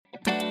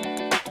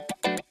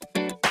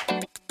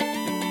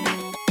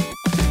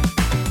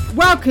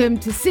Welcome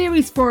to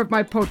Series 4 of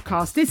my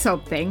podcast, This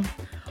Old Thing.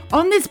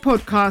 On this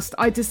podcast,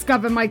 I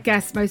discover my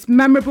guests' most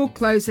memorable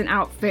clothes and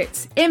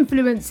outfits,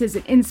 influences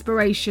and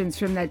inspirations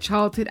from their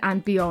childhood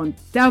and beyond,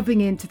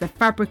 delving into the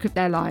fabric of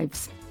their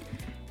lives.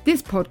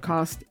 This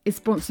podcast is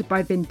sponsored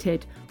by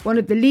Vinted, one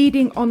of the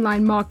leading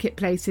online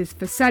marketplaces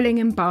for selling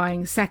and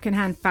buying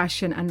secondhand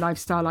fashion and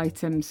lifestyle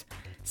items.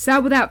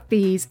 Sell without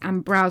fees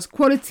and browse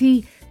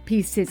quality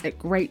pieces at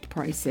great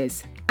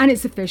prices. And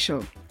it's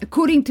official.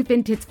 According to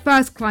Vinted's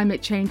first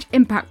climate change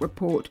impact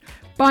report,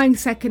 buying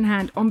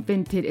secondhand on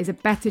Vinted is a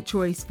better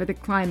choice for the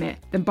climate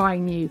than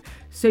buying new.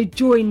 So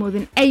join more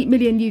than 8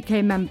 million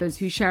UK members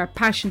who share a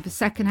passion for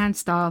secondhand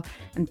style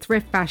and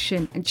thrift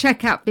fashion, and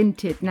check out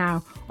Vinted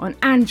now on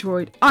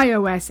Android,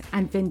 iOS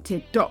and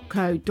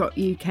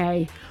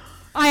vinted.co.uk.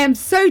 I am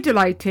so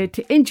delighted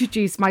to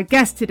introduce my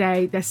guest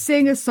today, the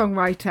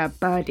singer-songwriter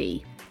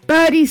Birdy.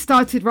 Birdy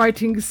started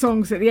writing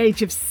songs at the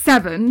age of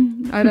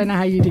 7. I don't know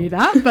how you do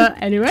that, but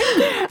anyway.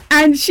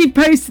 And she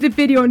posted a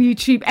video on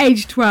YouTube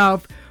age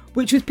 12,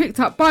 which was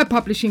picked up by a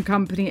publishing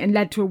company and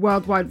led to a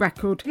worldwide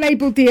record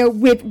label deal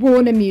with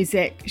Warner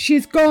Music.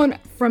 She's gone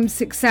from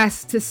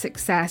success to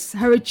success.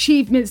 Her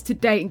achievements to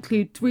date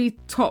include 3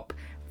 top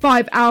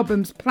 5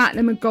 albums,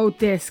 platinum and gold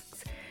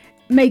discs,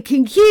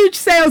 making huge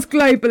sales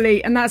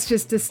globally, and that's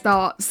just a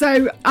start.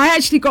 So I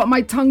actually got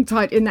my tongue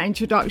tied in that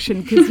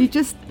introduction because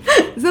there's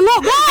a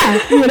lot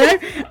there, you know.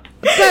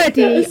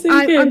 Birdy,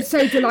 I'm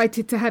so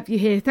delighted to have you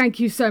here.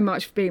 Thank you so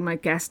much for being my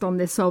guest on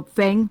This Old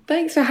Thing.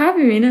 Thanks for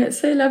having me. No, it's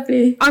so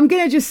lovely. I'm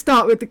going to just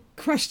start with the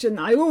question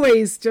I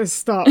always just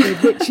start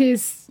with, which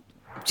is,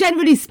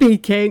 generally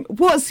speaking,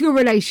 what's your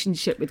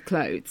relationship with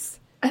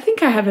clothes? I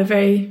think I have a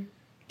very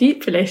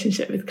deep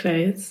relationship with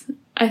clothes.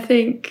 I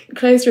think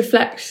clothes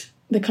reflect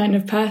the kind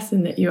of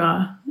person that you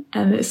are,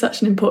 and it's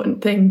such an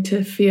important thing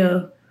to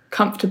feel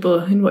comfortable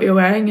in what you're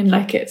wearing and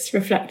like it's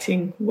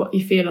reflecting what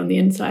you feel on the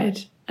inside.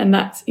 And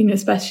that's, you know,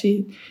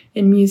 especially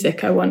in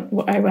music, I want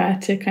what I wear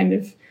to kind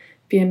of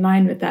be in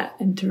line with that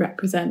and to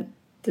represent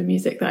the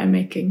music that I'm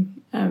making.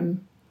 And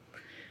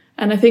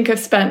I think I've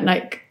spent,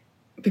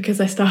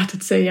 because I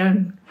started so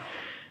young,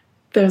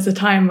 there was a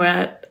time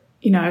where,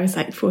 you know, I was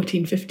like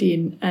 14,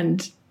 15,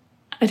 and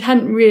I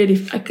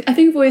think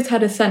I've always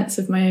had a sense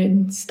of my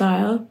own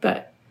style,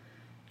 but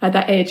at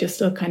that age, you're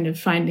still kind of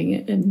finding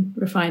it and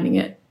refining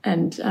it.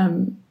 And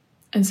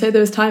so there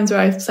was times where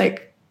I was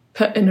like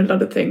put in a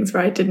lot of things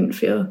where I didn't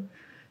feel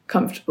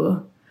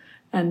comfortable,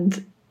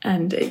 and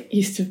I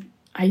used to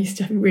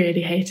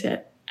really hate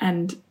it.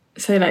 And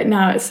so like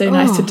now it's so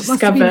nice to discover.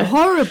 Must have been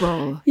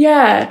horrible.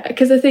 Yeah,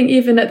 because I think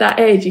even at that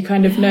age, you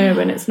kind of know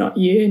when it's not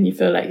you, and you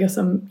feel like you're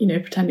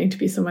pretending to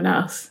be someone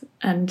else.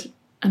 And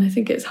I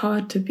think it's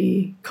hard to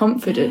be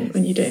confident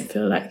when you don't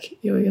feel like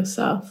you're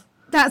yourself.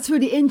 That's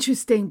really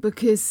interesting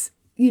because,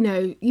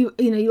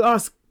 you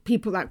ask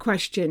people that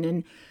question,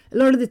 and a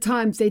lot of the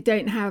times they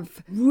don't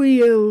have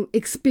real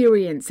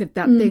experience of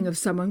that thing of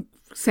someone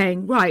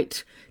saying,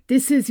 right,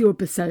 this is your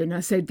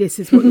persona, so this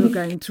is what you're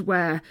going to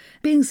wear.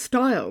 Being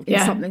styled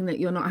is something that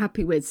you're not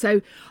happy with.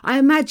 So I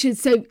imagine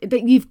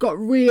that you've got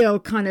real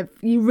kind of,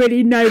 you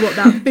really know what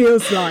that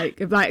feels like.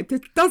 Of like,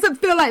 this doesn't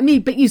feel like me,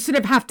 but you sort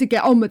of have to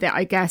get on with it,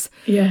 I guess.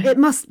 Yeah. It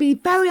must be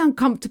very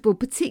uncomfortable,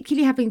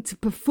 particularly having to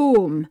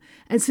perform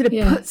and sort of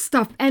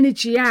put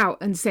energy out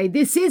and say,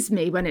 this is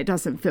me, when it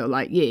doesn't feel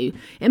like you.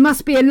 It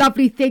must be a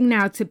lovely thing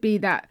now to be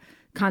that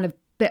kind of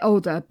bit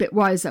older, a bit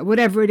wiser,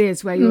 whatever it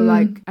is, where you're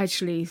like,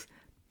 actually,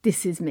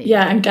 this is me.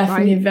 Yeah, I'm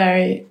definitely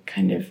very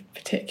kind of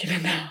particular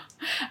now.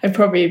 I'm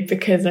probably,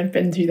 because I've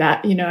been through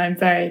that, I'm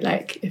very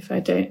like, if I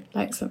don't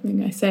like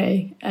something, I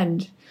say.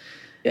 And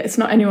it's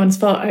not anyone's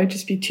fault. I would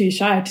just be too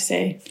shy to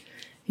say,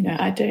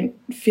 I don't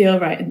feel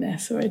right in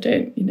this, or I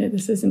don't,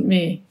 this isn't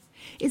me.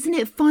 Isn't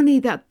it funny,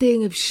 that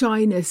thing of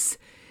shyness?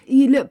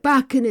 You look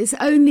back and it's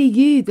only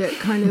you that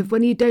kind of,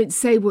 when you don't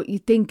say what you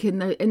think in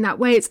that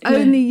way, it's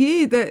only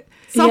you that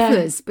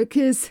suffers,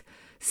 because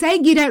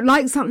saying you don't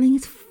like something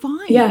is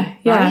fine. Yeah.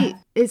 Right?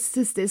 It's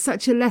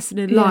such a lesson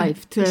in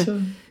life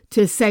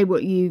to say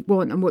what you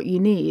want and what you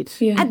need.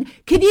 Yeah. And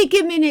can you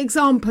give me an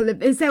example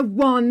of, is there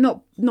one,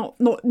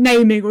 not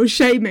naming or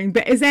shaming,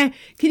 but can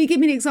you give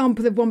me an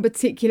example of one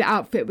particular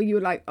outfit where you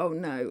were like, oh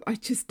no, I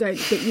just don't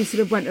think you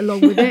sort of went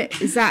along with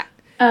it? Is that,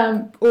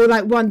 or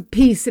like one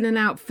piece in an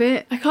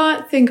outfit? I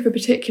can't think of a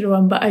particular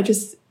one, but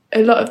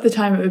a lot of the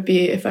time it would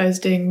be if I was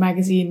doing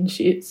magazine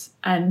shoots,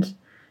 and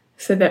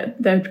so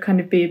that there would kind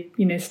of be,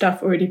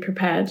 stuff already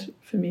prepared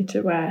for me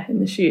to wear in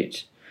the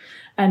shoot.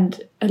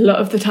 And a lot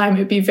of the time it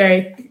would be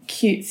very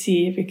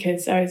cutesy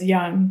because I was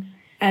young.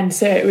 And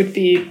so it would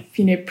be,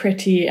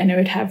 pretty, and it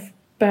would have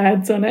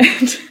birds on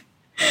it.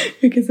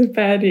 because of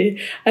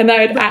Birdy, and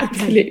I would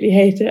absolutely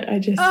hate it. I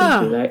just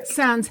think like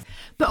sounds.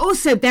 But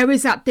also there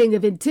is that thing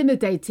of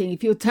intimidating.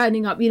 If you're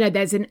turning up,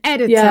 there's an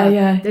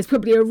editor, there's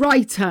probably a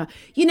writer.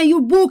 You're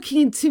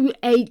walking into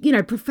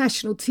a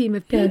professional team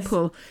of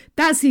people. Yes.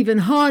 That's even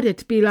harder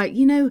to be like,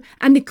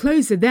 and the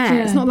clothes are there.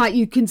 Yeah. It's not like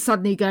you can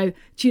suddenly go,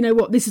 do you know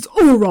what? This is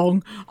all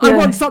wrong. I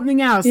want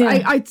something else.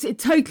 Yeah. It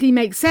totally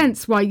makes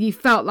sense why you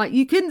felt like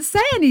you couldn't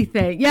say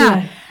anything.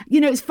 Yeah.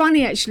 It's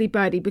funny actually,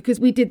 Birdy, because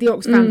we did the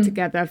Oxfam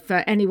together.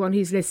 For anyone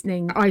who's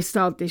listening, I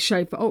started this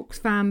show for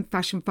Oxfam,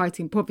 Fashion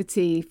Fighting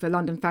Poverty, for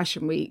London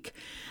Fashion Week.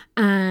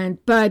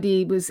 And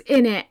Birdy was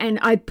in it, and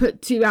I'd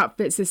put 2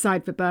 outfits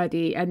aside for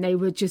Birdy, and they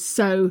were just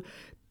so...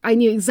 I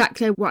knew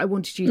exactly what I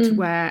wanted you to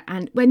wear.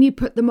 And when you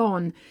put them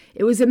on,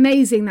 it was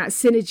amazing, that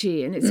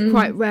synergy. And it's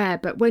quite rare.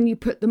 But when you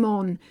put them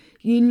on,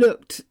 you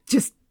looked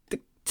just the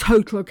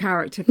total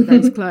character for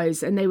those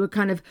clothes. And they were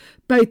kind of,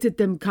 both of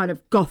them kind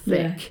of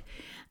gothic. Yeah.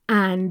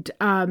 And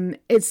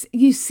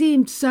you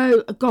seemed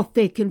so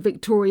gothic and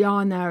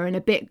Victoriana and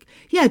a bit,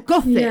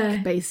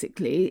 gothic,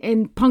 basically,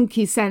 in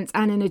punky sense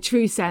and in a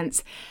true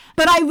sense.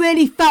 But I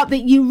really felt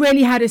that you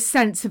really had a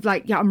sense of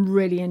like, I'm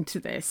really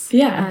into this.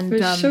 Yeah, and, for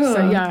sure.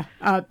 So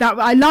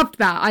I loved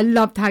that. I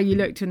loved how you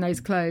looked in those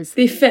clothes.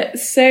 They fit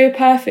so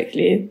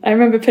perfectly. I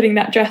remember putting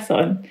that dress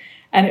on,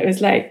 and it was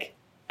like,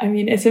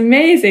 it's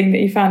amazing that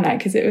you found that,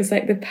 because it was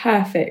like the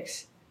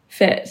perfect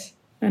fit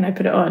when I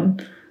put it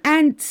on.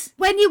 And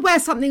when you wear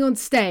something on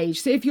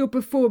stage, so if you're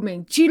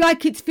performing, do you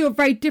like it to feel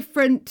very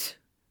different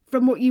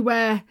from what you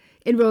wear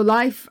in real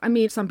life?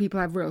 Some people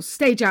have real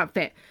stage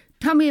outfit.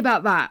 Tell me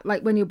about that,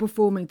 like when you're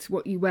performing to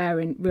what you wear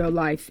in real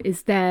life.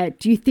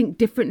 Do you think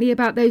differently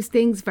about those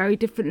things, very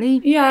differently?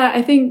 Yeah,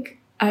 I think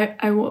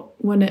I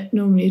want it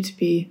normally to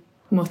be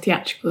more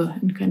theatrical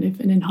and kind of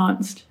an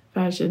enhanced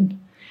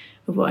version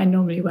of what I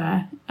normally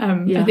wear.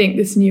 I think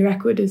this new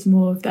record is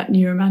more of that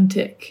new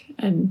romantic,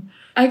 and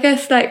I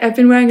guess like I've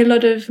been wearing a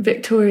lot of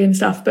Victorian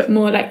stuff, but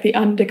more like the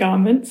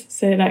undergarments,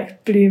 so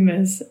like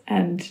bloomers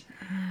and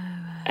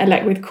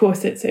like with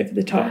corsets over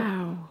the top. Wow.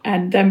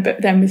 And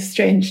then with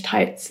strange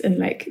tights and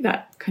like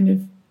that kind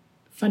of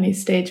funny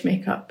stage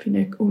makeup,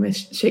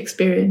 almost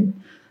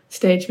Shakespearean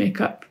stage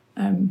makeup.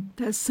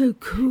 That's so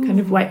cool. Kind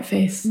of white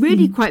face.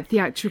 Really quite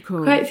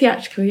theatrical. Quite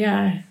theatrical,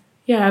 yeah.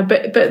 Yeah,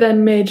 but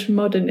then made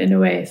modern in a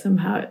way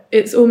somehow.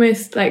 It's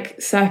almost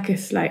like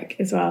circus-like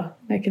as well,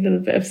 like a little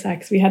bit of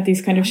circus. We had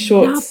these kind of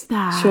shorts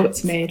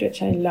made,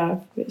 which I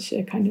love, which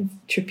are kind of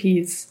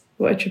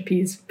what a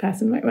trapeze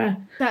person might wear.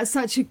 That's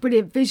such a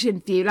brilliant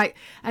vision for you. Like,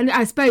 and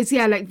I suppose,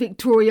 like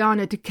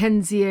Victoriana,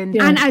 Dickensian,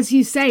 and as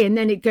you say, and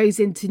then it goes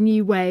into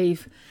new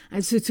wave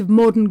and sort of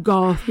modern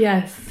goth.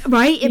 Yes.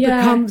 Right? It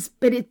becomes,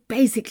 but it's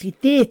basically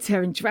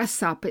theatre and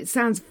dress up. It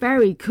sounds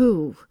very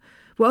cool.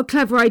 What a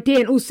clever idea.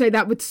 And also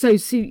that would so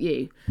suit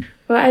you.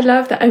 Well, I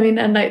love that.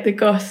 And like the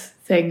goth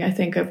thing, I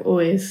think I've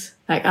always,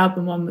 like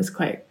album 1 was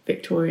quite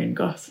Victorian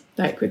goth,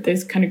 like with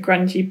those kind of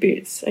grungy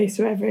boots. I used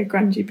to wear very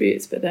grungy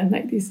boots, but then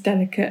like these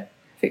delicate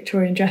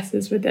Victorian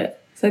dresses with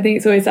it. So I think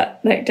it's always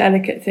that like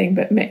delicate thing,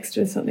 but mixed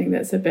with something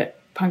that's a bit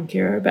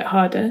punkier or a bit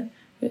harder,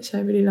 which I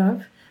really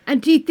love.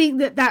 And do you think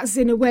that that's,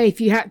 in a way,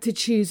 if you had to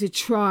choose a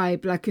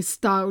tribe, like a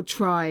style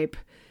tribe,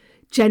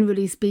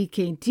 generally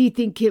speaking, do you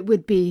think it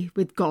would be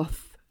with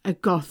a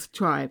goth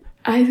tribe?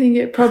 I think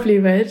it probably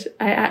would.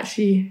 I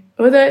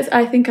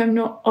think I'm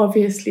not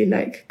obviously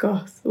like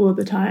goth all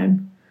the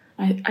time.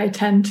 I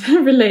tend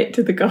to relate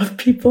to the goth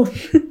people.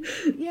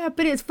 Yeah,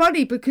 but it's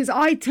funny because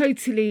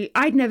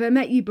I'd never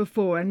met you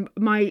before, and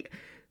my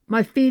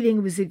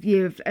feeling was of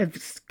you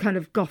of kind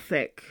of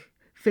gothic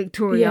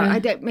Victoria.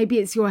 Yeah. Maybe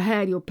it's your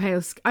hair, your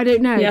pale skin. I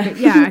don't know. Yeah.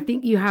 But I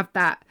think you have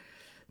that.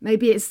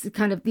 Maybe it's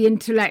kind of the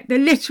intellect, the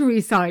literary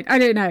side. I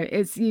don't know.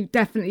 You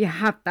definitely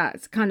have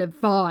that kind of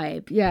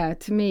vibe. Yeah,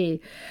 to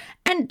me.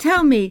 And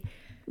tell me,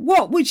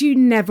 what would you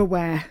never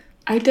wear?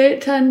 I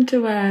don't tend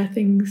to wear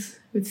things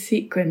with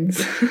sequins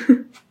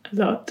a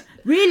lot.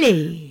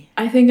 Really?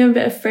 I think I'm a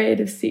bit afraid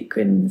of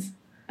sequins.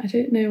 I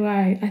don't know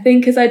why. I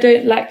think because I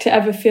don't like to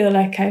ever feel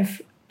like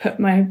I've put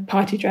my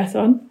party dress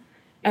on.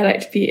 I like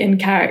to be in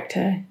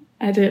character.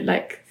 I don't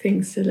like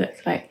things to look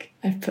like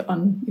I've put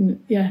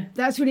on. Yeah.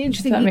 That's really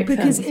interesting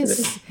because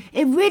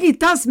it really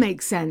does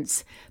make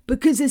sense,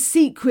 because a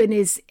sequin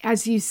is,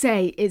 as you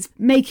say, it's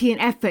making an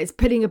effort. It's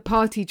putting a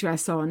party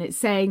dress on. It's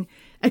saying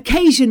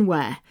occasion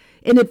wear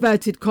in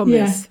inverted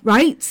commas,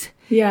 right?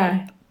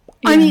 Yeah.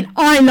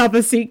 I love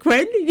a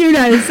sequin,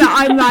 so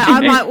I'm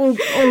like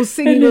all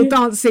singing or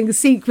dancing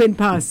sequin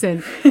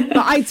person. But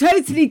I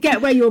totally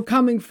get where you're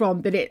coming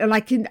from, and I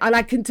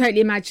can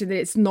totally imagine that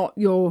it's not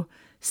your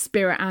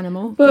spirit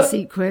animal, the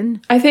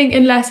sequin. I think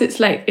unless it's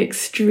like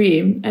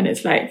extreme and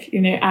it's like,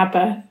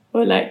 ABBA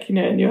or like,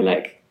 and you're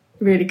like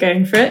really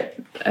going for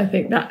it, I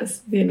think that's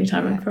the only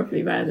time I'd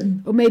probably wear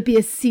them. Or maybe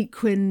a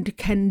sequined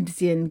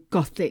Dickensian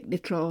gothic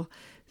little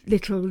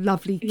little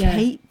lovely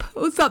cape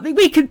or something.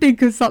 We can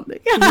think of something.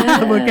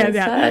 We'll get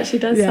that actually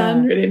does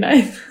sound really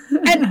nice.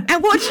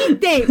 and what do you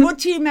think? What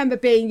do you remember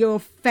being your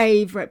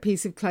favourite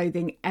piece of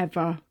clothing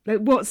ever? Like,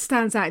 what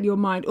stands out in your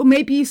mind? Or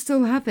maybe you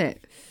still have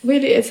it.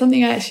 Really, it's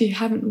something I actually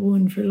haven't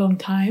worn for a long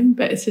time,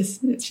 but it's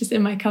just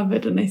in my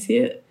cupboard and I see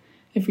it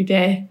every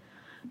day.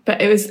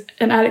 But it was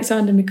an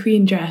Alexander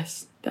McQueen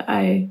dress that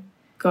I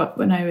got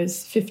when I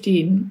was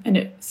 15,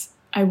 and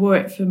I wore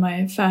it for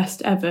my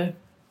first ever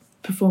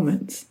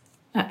performance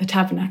at the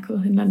Tabernacle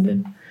in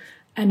London.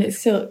 And it's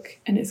silk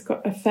and it's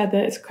got a feather,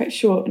 it's quite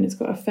short and it's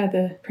got a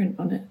feather print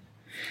on it.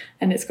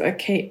 And it's got a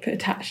cape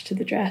attached to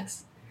the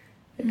dress.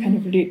 It kind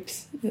of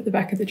loops at the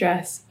back of the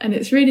dress. And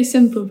it's really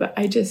simple, but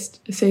I just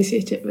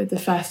associate it with the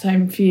first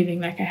time feeling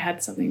like I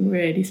had something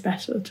really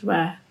special to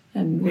wear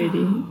and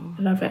really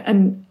love it.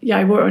 And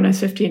I wore it when I was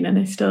 15 and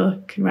I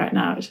still can wear it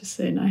now, which is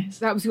so nice.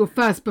 That was your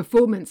first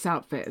performance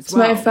outfit as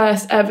well? It's my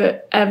first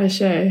ever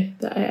show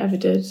that I ever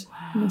did.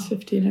 When I was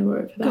 15, I wore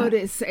it for that.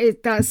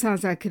 God, that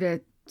sounds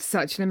like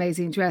such an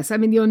amazing dress. I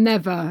mean,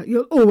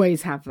 you'll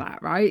always have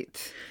that,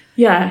 right?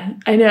 Yeah,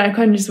 I know. I'm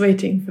kind of just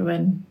waiting for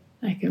when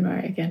I can wear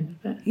it again.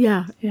 But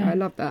yeah, I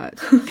love that.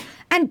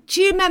 And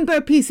do you remember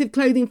a piece of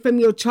clothing from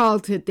your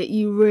childhood that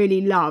you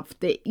really loved,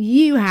 that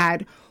you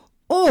had?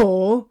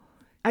 Or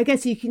I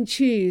guess you can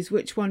choose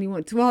which one you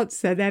want to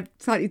answer. They're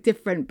slightly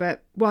different,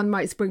 but one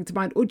might spring to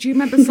mind. Or do you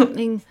remember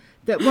something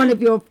that one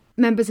of your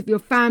members of your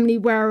family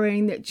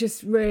wearing that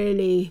just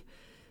really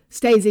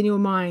stays in your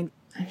mind?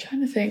 I'm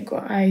trying to think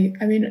what I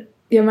mean,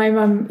 my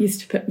mum used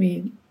to put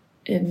me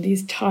in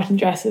these tartan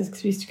dresses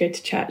because we used to go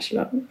to church a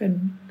lot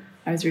when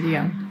I was really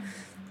young.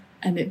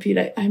 And it'd be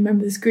like, I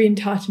remember this green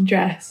tartan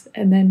dress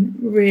and then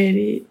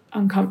really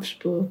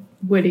uncomfortable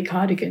woolly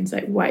cardigans,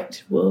 like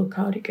white wool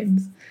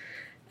cardigans.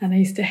 And I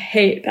used to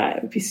hate that.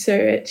 It would be so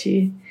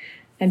itchy.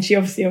 And she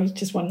obviously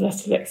just wanted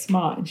us to look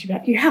smart. And she'd be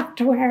like, you have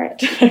to wear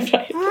it. And I'm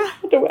like, I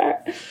have to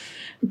wear it.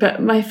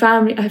 But my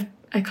family,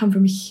 I come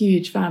from a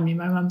huge family.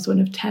 My mum's one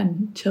of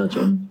 10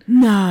 children.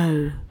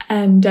 No.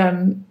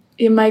 And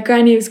my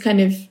granny was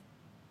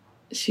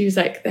she was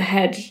like the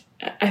head.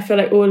 I feel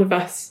like all of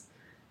us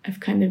have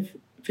kind of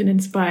been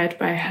inspired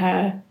by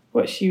her,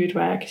 what she would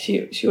wear. Because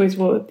she always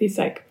wore these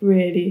like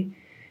really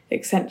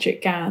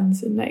eccentric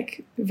gowns and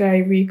like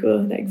very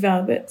regal, like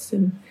velvets.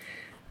 And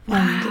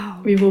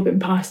we've all been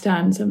passed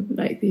down some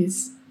like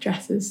these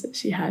dresses that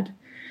she had.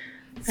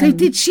 So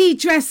did she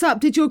dress up?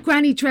 Did your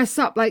granny dress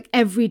up like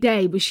every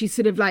day? Was she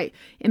sort of like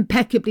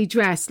impeccably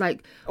dressed?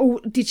 Like, or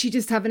did she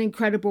just have an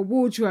incredible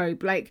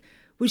wardrobe? Like,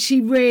 was she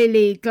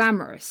really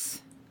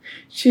glamorous?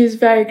 She was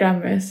very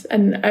glamorous.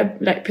 And I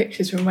like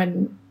pictures from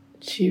when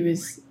she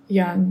was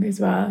young as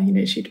well. You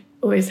know, she'd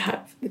always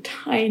have the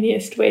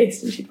tiniest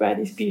waist and she'd wear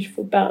these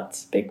beautiful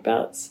belts, big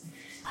belts.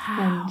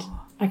 Wow.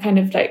 And I kind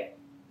of like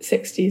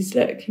 60s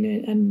look, you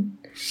know, and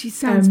she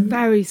sounds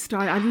very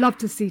stylish. I'd love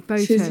to see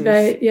photos. She's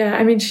very,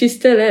 I mean, she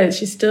still is.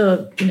 She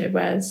still, you know,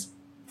 wears,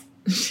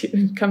 she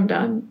would come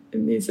down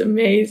in these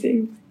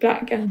amazing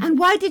black gowns. And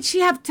why did she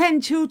have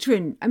 10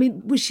 children? I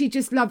mean, was she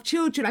just love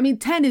children? I mean,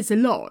 10 is a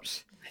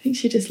lot. I think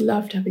she just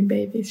loved having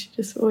babies. She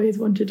just always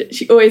wanted it.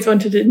 She always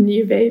wanted a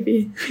new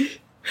baby.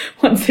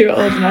 Once they were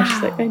old enough,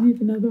 she's like, I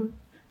need another one.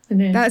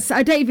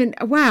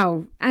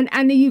 Wow. And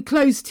are you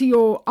close to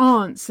your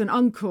aunts and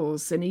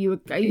uncles? And are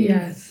you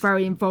yes.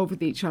 very involved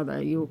with each other?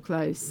 Are you all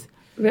close?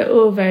 We're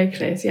all very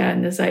close, yeah.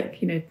 And there's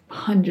like, you know,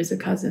 hundreds of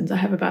cousins. I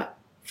have about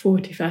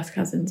 40 first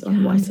cousins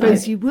on one side. I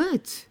suppose you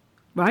would,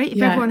 right?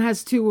 If everyone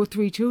has 2 or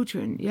 3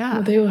 children, yeah.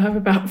 Well, they all have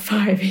about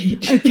 5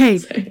 each. Okay.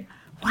 So.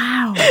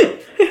 Wow.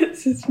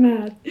 It's just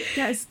mad.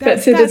 There's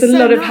a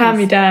lot of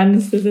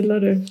hand-me-downs. There's a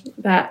lot of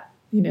that.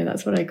 You know,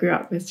 that's what I grew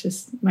up with,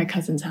 just my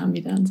cousins'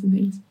 hand-me-downs and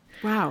things.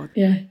 Wow.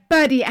 Yeah.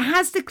 Birdy,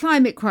 has the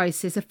climate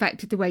crisis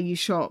affected the way you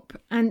shop?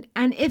 And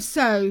if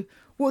so,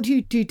 what do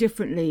you do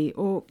differently?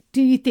 Or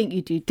do you think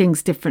you do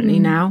things differently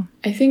now?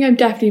 I think I'm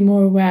definitely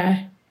more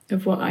aware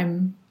of what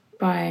I'm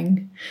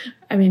buying.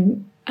 I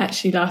mean,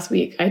 actually last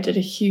week I did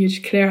a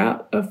huge clear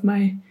out of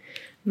my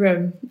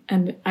room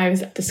and I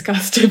was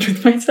disgusted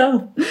with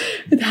myself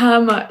with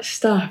how much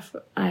stuff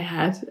I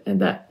had and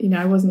that, you know,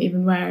 I wasn't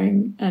even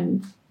wearing.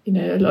 And, you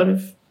know, a lot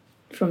of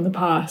from the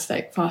past,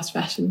 like fast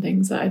fashion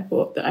things that I'd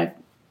bought that I've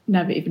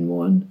never even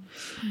worn.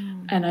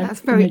 And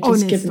I've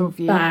just given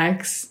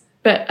bags.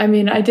 But I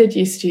mean, I did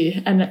used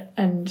to,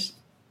 and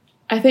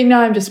I think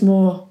now I'm just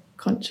more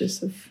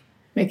conscious of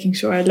making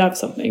sure I love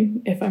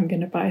something if I'm going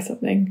to buy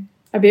something.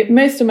 I mean,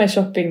 most of my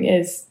shopping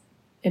is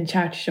in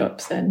charity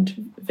shops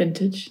and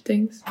vintage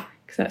things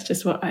because that's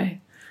just what I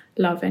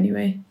love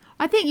anyway.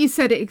 I think you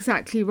said it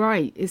exactly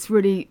right. It's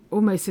really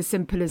almost as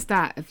simple as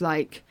that, of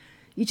like,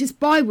 you just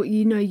buy what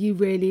you know you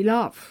really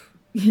love,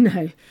 you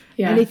know.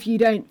 Yeah. And if you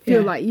don't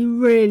feel like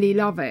you really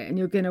love it and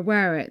you're going to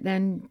wear it,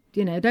 then,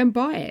 you know, don't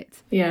buy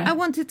it. Yeah. I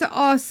wanted to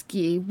ask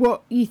you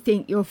what you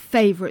think your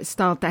favourite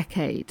style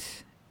decade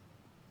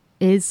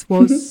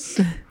was.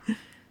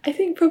 I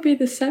think probably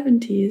the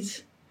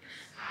 70s.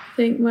 I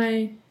think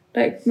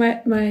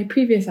my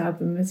previous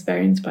album was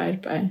very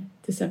inspired by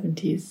the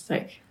 70s,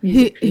 like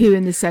Who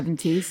in the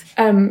 70s?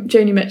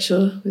 Joni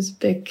Mitchell was a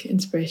big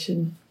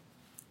inspiration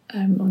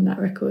on that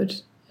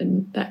record,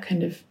 and that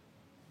kind of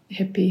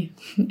hippie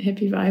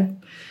vibe.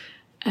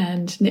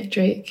 And Nick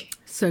Drake.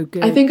 So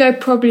good. I think I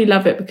probably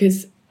love it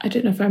because, I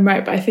don't know if I'm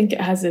right, but I think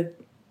it has a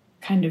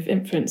kind of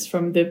influence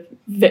from the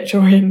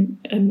Victorian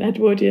and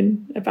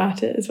Edwardian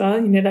about it as well.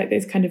 You know, like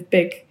those kind of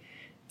big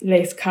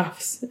lace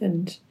cuffs,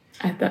 and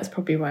that's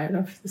probably why I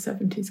love the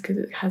 70s, because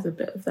it has a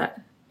bit of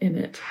that in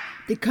it.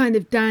 The kind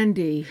of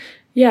dandy.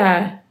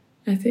 Yeah,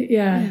 I think,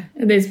 yeah.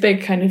 And those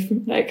big kind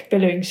of like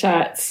billowing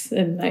shirts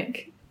and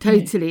like...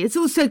 Totally. It's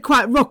also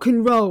quite rock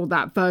and roll,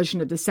 that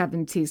version of the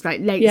 70s, like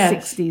late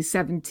 60s,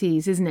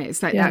 70s, isn't it?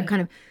 It's like that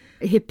kind of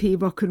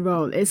hippie rock and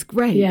roll. It's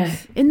great. Yeah.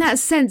 In that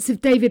sense of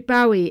David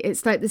Bowie,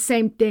 it's like the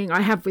same thing I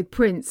have with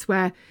Prince,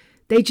 where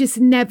they just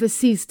never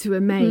cease to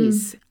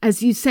amaze.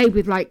 As you say,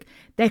 with like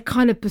their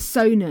kind of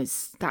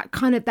personas, that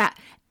kind of that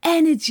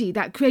energy,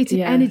 that creative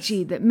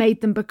energy that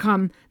made them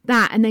become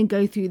that and then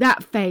go through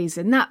that phase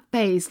and that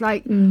phase.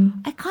 Like,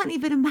 I can't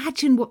even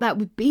imagine what that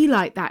would be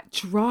like, that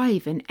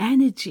drive and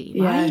energy,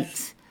 right?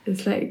 Yes.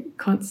 It's like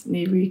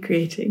constantly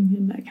recreating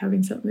and like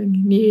having something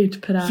new to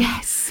put out.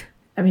 Yes.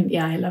 I mean,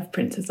 I love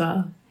Prince as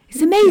well.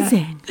 It's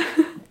amazing.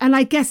 Yeah. And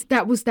I guess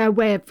that was their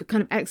way of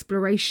kind of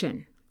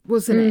exploration,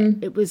 wasn't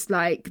it? It was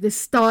like the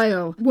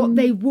style, what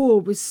they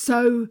wore was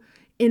so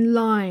in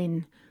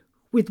line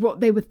with what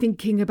they were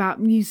thinking about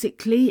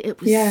musically.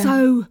 It was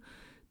so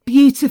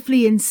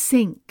beautifully in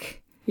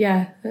sync.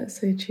 Yeah,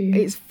 that's so true.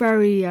 It's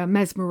very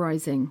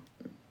mesmerising.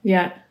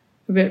 Yeah,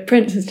 but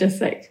Prince is just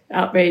like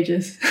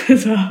outrageous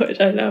as well, which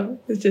I love.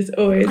 It's just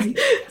always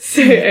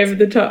so over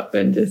the top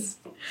and just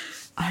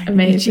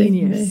amazing.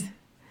 Genius.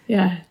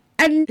 Yeah.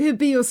 And who'd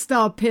be your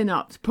star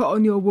pin-up to put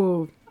on your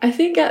wall? I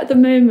think at the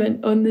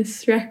moment on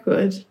this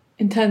record,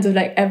 in terms of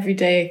like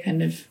everyday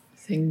kind of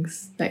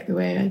things, like the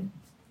way I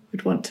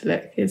would want to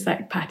look, is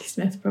like Patti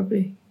Smith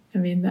probably. I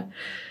mean, that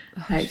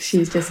like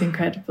she's just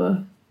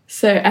incredible,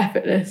 so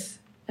effortless.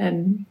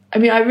 And I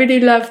mean, I really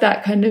love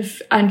that kind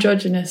of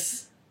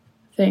androgynous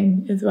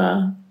thing as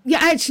well. Yeah,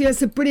 actually,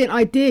 that's a brilliant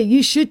idea.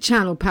 You should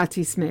channel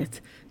Patti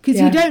Smith, because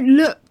you don't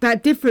look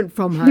that different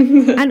from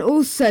her. And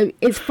also,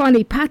 it's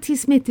funny, Patti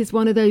Smith is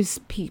one of those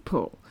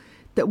people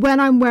that when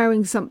I'm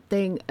wearing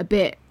something a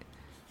bit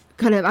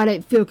kind of, I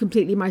don't feel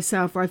completely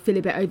myself, or I feel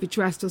a bit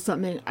overdressed or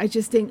something, I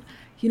just think,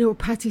 you know what,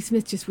 Patti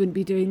Smith just wouldn't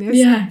be doing this.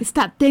 Yeah. It's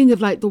that thing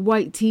of like the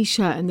white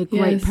T-shirt and the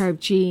great pair of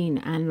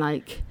jeans and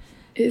like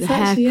it's the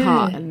actually,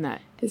 haircut and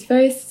that. It's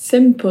very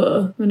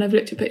simple. When I've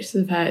looked at pictures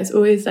of her, it's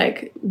always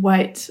like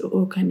white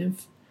or kind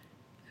of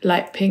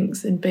light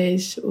pinks and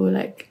beige, or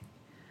like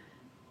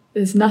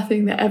there's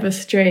nothing that ever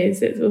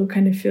strays. It all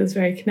kind of feels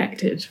very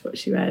connected, what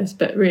she wears,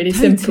 but really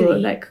simple,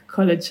 like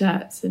collared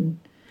shirts. And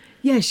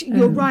yeah,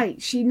 you're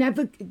right. She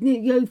never,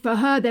 for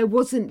her, there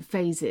wasn't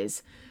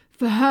phases.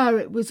 For her,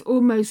 it was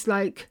almost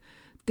like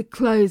the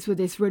clothes were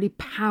this really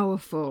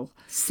powerful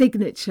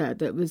signature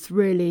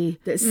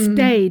that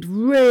stayed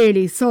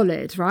really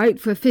solid, right?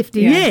 For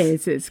 50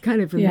 years. It's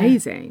kind of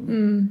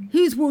amazing.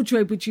 Whose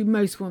wardrobe would you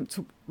most want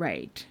to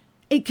raid?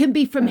 It can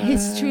be from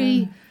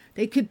history.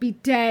 They could be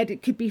dead.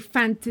 It could be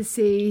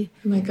fantasy.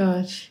 Oh my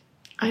gosh.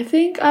 I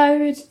think I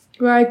would,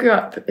 where I grew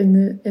up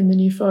in the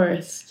New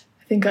Forest,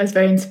 I think I was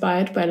very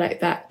inspired by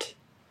like that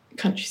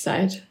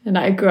countryside, and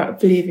I grew up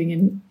believing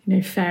in, you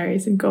know,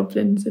 fairies and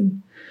goblins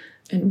and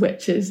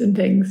witches and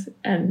things,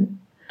 and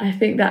I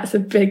think that's a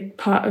big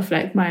part of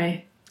like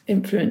my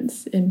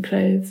influence in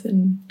clothes,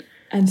 and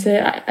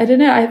so I don't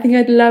know, I think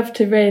I'd love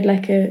to raid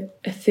like a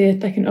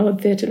theatre, like an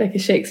old theatre, like a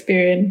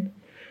Shakespearean,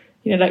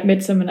 you know, like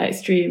Midsummer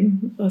Night's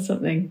Dream or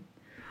something.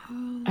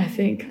 I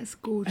think that's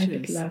gorgeous. I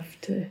would love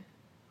to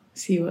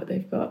see what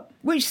they've got.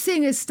 Which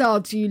singer style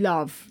do you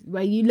love,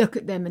 where you look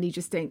at them and you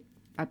just think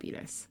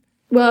fabulous?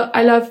 Well,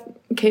 I love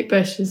Kate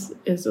Bush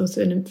is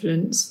also an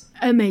influence.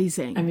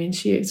 Amazing. I mean,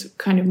 she is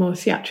kind of more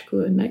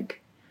theatrical, and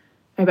like,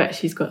 I bet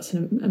she's got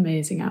some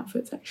amazing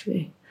outfits,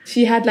 actually.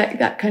 She had like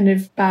that kind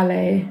of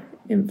ballet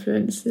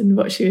influence in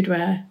what she would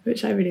wear,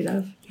 which I really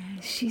love.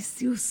 Yeah,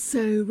 you're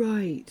so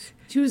right.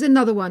 She was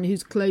another one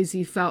whose clothes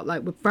you felt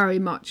like were very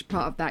much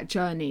part of that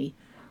journey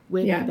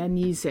with their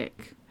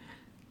music.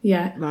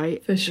 Yeah,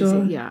 right, for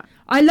sure. Yeah,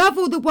 I love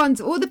all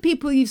the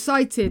people you've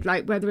cited,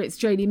 like whether it's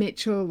Joni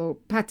Mitchell or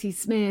Patti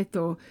Smith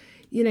or,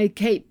 you know,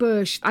 Kate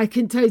Bush. I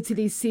can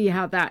totally see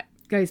how that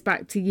goes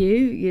back to you.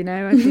 You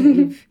know, I think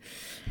you've.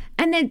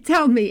 And then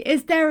tell me,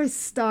 is there a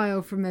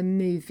style from a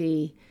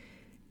movie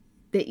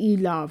that you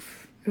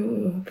love?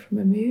 Oh, from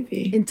a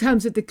movie. In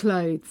terms of the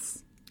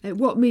clothes, like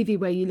what movie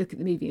where you look at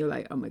the movie and you're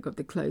like, oh my god,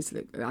 the clothes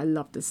look. I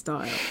love the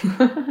style.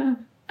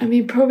 I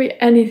mean, probably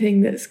anything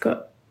that's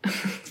got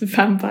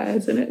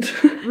vampires in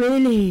it.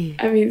 Really?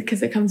 I mean,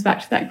 because it comes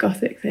back to that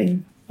gothic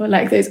thing, or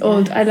like those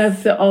old, I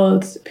love the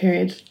old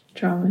period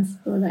dramas,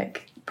 or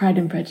like Pride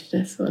and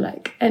Prejudice, or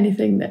like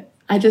anything that,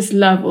 I just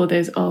love all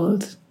those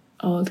old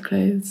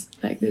clothes,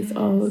 like those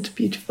old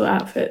beautiful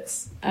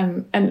outfits,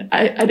 and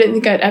I don't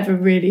think I'd ever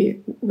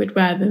really would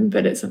wear them,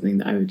 but it's something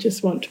that I would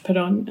just want to put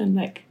on and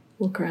like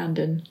walk around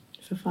in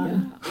for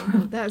fun.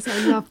 Yeah.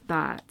 I love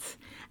that.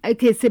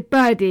 Okay, so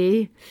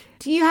Birdy,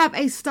 do you have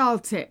a style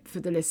tip for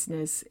the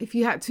listeners? If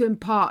you had to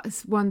impart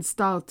one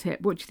style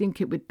tip, what do you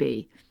think it would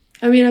be?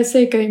 I mean, I'd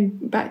say going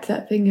back to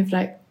that thing of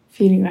like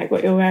feeling like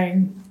what you're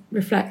wearing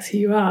reflects who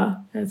you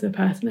are as a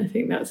person. I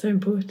think that's so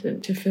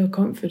important, to feel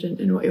confident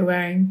in what you're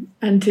wearing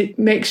and to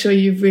make sure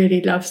you really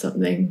love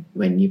something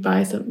when you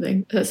buy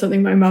something. That's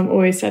something my mum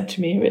always said to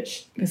me,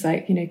 which was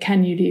like,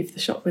 can you leave the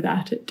shop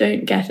without it?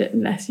 Don't get it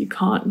unless you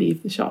can't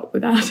leave the shop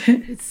without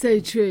it. It's so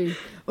true.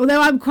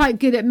 Although I'm quite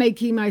good at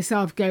making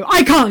myself go,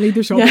 I can't leave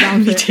the shop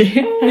without it.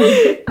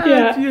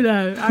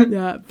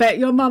 Yeah. But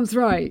your mum's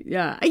right.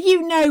 Yeah.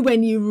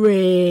 When you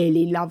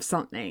really love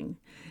something.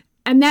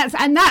 And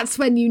that's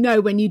when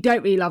when you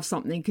don't really love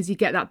something, because you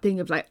get that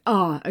thing of like,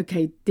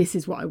 okay, this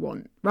is what I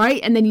want,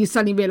 right? And then you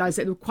suddenly realise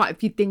that there were quite a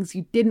few things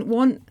you didn't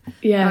want.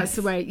 Yeah. That's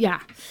the way, yeah.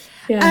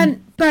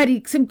 And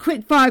Birdy, some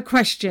quick fire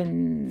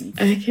questions.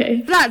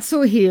 Okay. Flats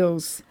or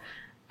heels?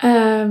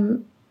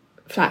 Flats.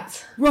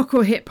 Rock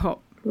or hip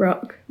hop?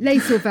 Rock.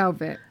 Lace or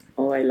velvet?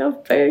 Oh, I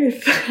love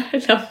both.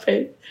 I love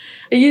both.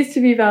 It used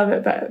to be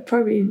velvet, but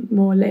probably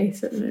more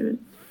lace at the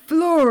moment.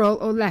 Floral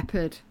or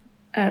leopard?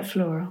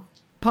 Floral.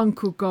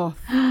 Punk or goth?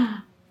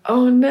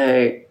 Oh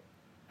no,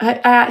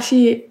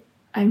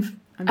 I'm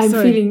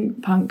feeling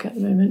punk at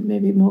the moment.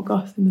 Maybe more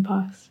goth in the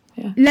past.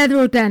 Yeah. Leather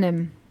or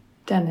denim?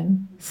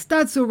 Denim.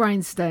 Studs or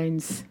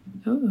rhinestones?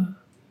 Oh,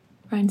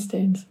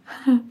 rhinestones.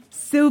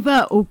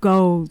 Silver or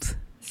gold?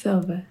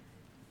 Silver.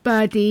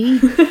 Birdy,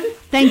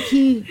 thank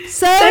you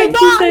so much.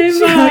 Thank you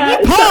so much.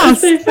 You passed. That was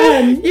so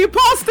fun. You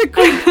passed the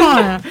quick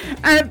fire.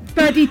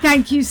 Birdy,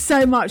 thank you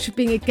so much for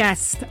being a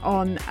guest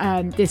on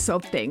this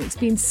sort of thing. It's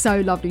been so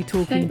lovely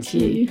talking to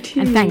you. You too.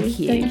 And thank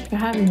you. Thank you for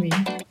having me.